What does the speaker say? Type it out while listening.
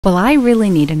Well, I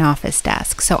really need an office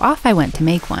desk, so off I went to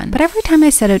make one. But every time I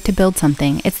set out to build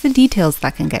something, it's the details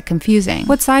that can get confusing.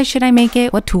 What size should I make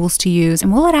it? What tools to use?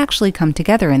 And will it actually come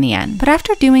together in the end? But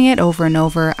after doing it over and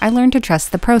over, I learned to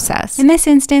trust the process. In this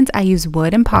instance, I use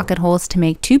wood and pocket holes to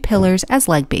make 2 pillars as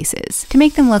leg bases. To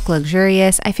make them look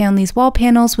luxurious, I found these wall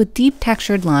panels with deep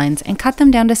textured lines and cut them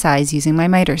down to size using my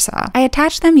miter saw. I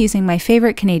attached them using my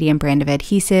favorite Canadian brand of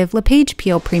adhesive, LePage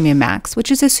Peel Premium Max, which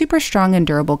is a super strong and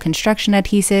durable construction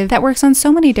adhesive that works on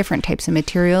so many different types of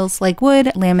materials like wood,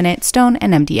 laminate, stone,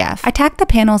 and MDF. I tacked the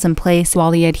panels in place while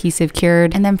the adhesive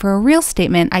cured, and then for a real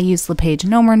statement, I used LePage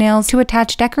No More Nails to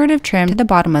attach decorative trim to the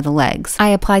bottom of the legs. I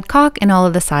applied caulk in all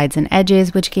of the sides and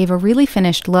edges, which gave a really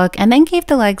finished look, and then gave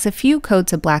the legs a few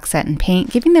coats of black satin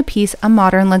paint, giving the piece a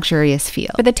modern, luxurious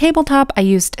feel. For the tabletop, I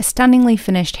used a stunningly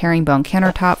finished herringbone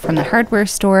countertop from the hardware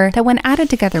store that when added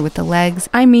together with the legs,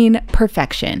 I mean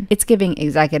perfection. It's giving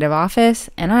executive office,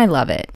 and I love it.